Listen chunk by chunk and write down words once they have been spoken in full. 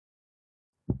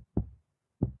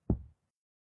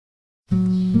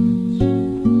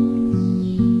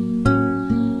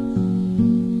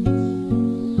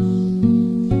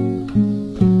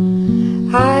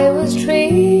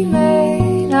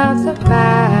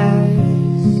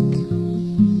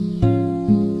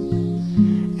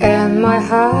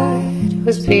heart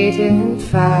was beating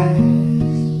fast.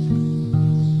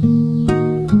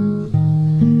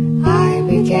 I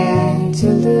began to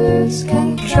lose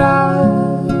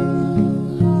control.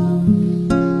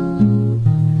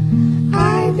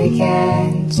 I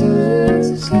began to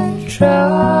lose control.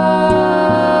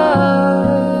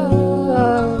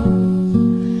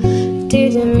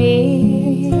 Didn't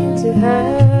mean to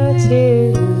hurt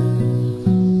you.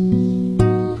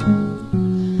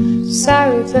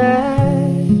 Sorry that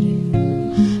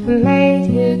I made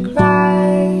you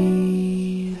cry.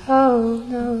 Oh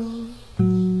no,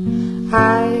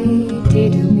 I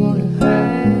didn't want to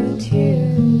hurt you.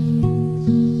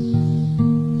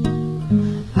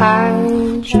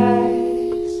 I'm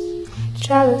just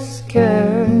jealous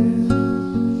girl.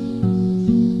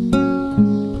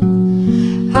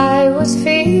 I was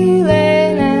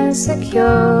feeling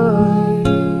insecure.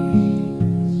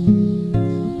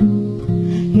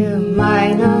 You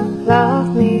might not love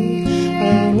me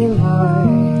anymore.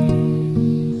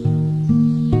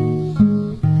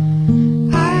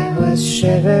 I was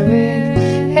shivering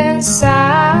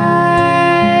inside.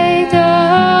 Oh,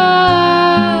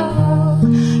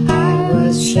 I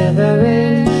was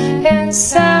shivering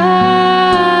inside.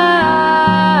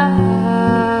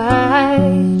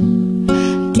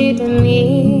 Didn't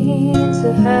mean to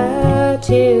hurt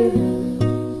you.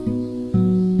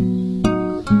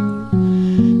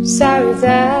 Sorry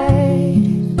that I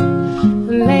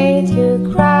made you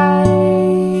cry.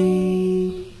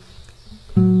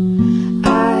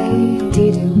 I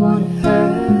didn't want to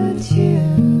hurt you.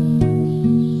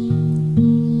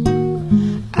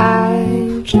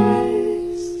 I'm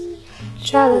just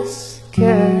jealous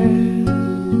girl.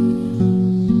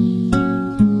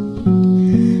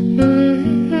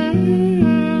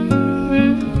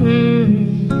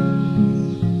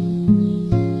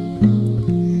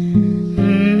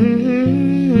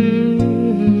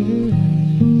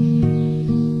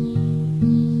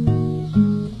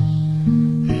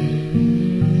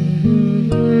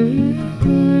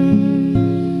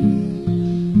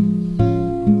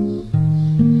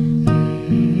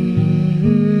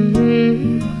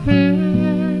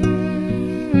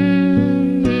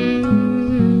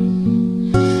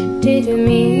 Didn't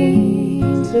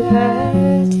mean to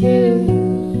hurt you.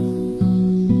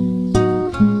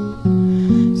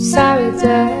 Sorry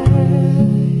that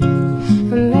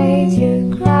I made you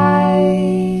cry.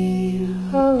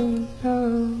 Oh no,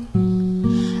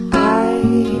 I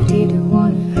didn't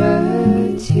want to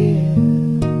hurt you.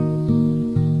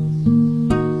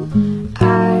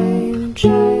 I'm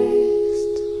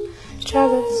just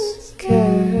jealous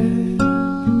girl.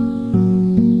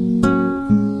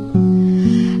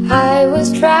 I was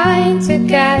trying to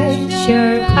catch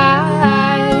your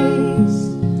eyes,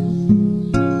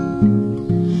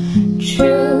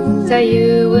 truth that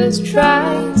you was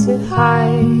trying to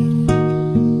hide.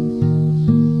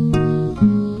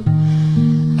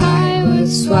 I was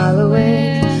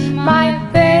swallowing my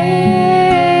pain.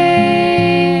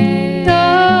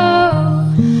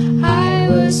 Oh, I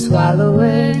was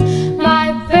swallowing my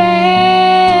pain.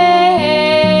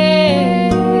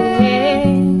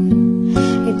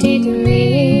 Didn't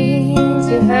mean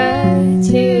to hurt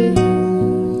you.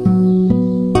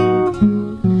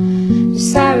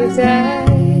 Sorry that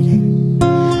I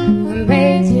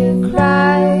made you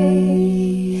cry.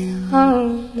 Oh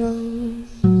no,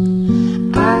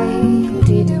 I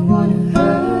didn't want to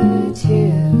hurt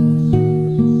you.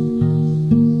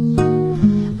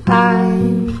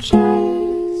 I'm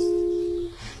just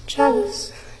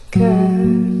jealous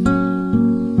girl.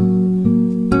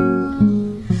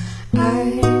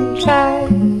 I'm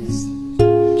just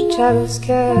jealous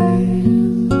girl.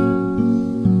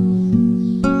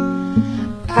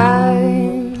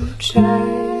 I'm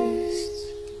just